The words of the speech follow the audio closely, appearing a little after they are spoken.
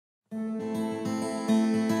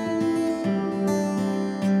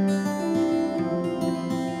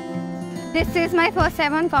This is my first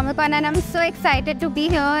time on Comic Con and I'm so excited to be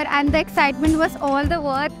here, and the excitement was all the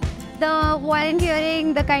worth. The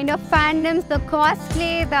volunteering, the kind of fandoms, the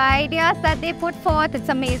cosplay, the ideas that they put forth, it's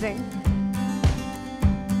amazing.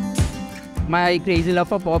 My crazy love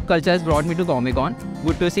for pop culture has brought me to Comic Con.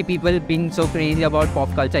 Good to see people being so crazy about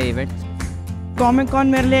pop culture events. Comic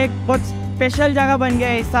Con मेरे लिए एक बहुत special जगह बन गया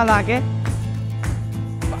है इस साल आके.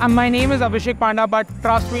 My name is Abhishek Panda, but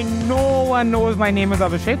trust me, no one knows my name is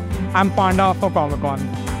Abhishek. I'm Panda for Comic Con.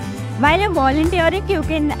 While you're volunteering, you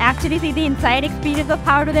can actually see the inside experience of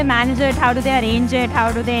how do they manage it, how do they arrange it,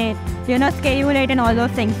 how do they, schedule it and all those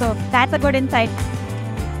things. So that's a good insight.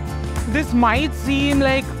 This might seem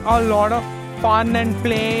like a lot of fun and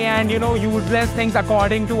play and, useless things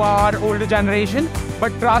according to our older generation.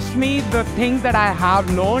 But trust me, the things that I have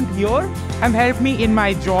learned here have helped me in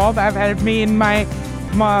my job, have helped me in my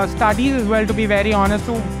studies as well, to be very honest,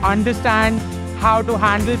 to understand how to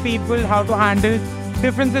handle people, how to handle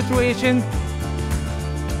different situations.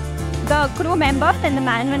 The crew members and the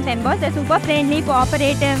management members, they're super friendly,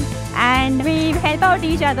 cooperative, and we help out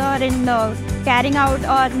each other in carrying out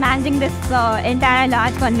or managing this entire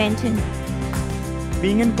large convention.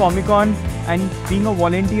 Being in Comic Con and being a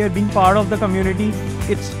volunteer, being part of the community,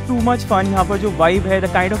 it's too much fun. यहाँ पर जो vibe है, the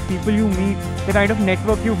kind of people you meet, the kind of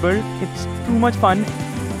network you build, it's too much fun.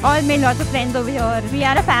 All made lots of friends over here. We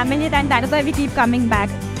are a family, and that is why we keep coming back.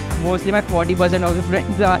 Mostly my 40% of the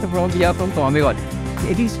friends are from here, from Comic Con.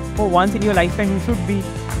 At least for once in your lifetime, you should be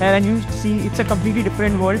there and you see it's a completely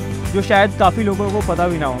different world, जो शायद काफ़ी लोगों को पता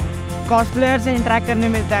भी ना हो. Cosplayer से इंटरेक्ट करने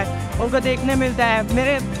मिलता है, उनको देखने मिलता है.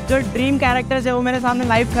 मेरे जो ड्रीम कैरेक्टर्स है वो मेरे सामने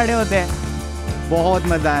लाइव खड़े होते हैं. बहुत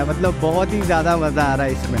मज़ा है, मतलब बहुत ही ज़्यादा मज़ा आ रहा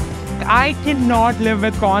है इसमें. I cannot live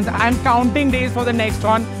with cons. I'm counting days for the next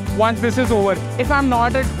one once this is over. If I'm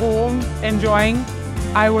not at home enjoying,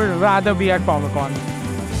 I would rather be at Comic Con.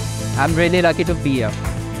 I'm really lucky to be here.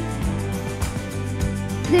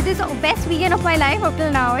 This is the best weekend of my life up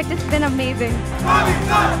till now. It's just been amazing.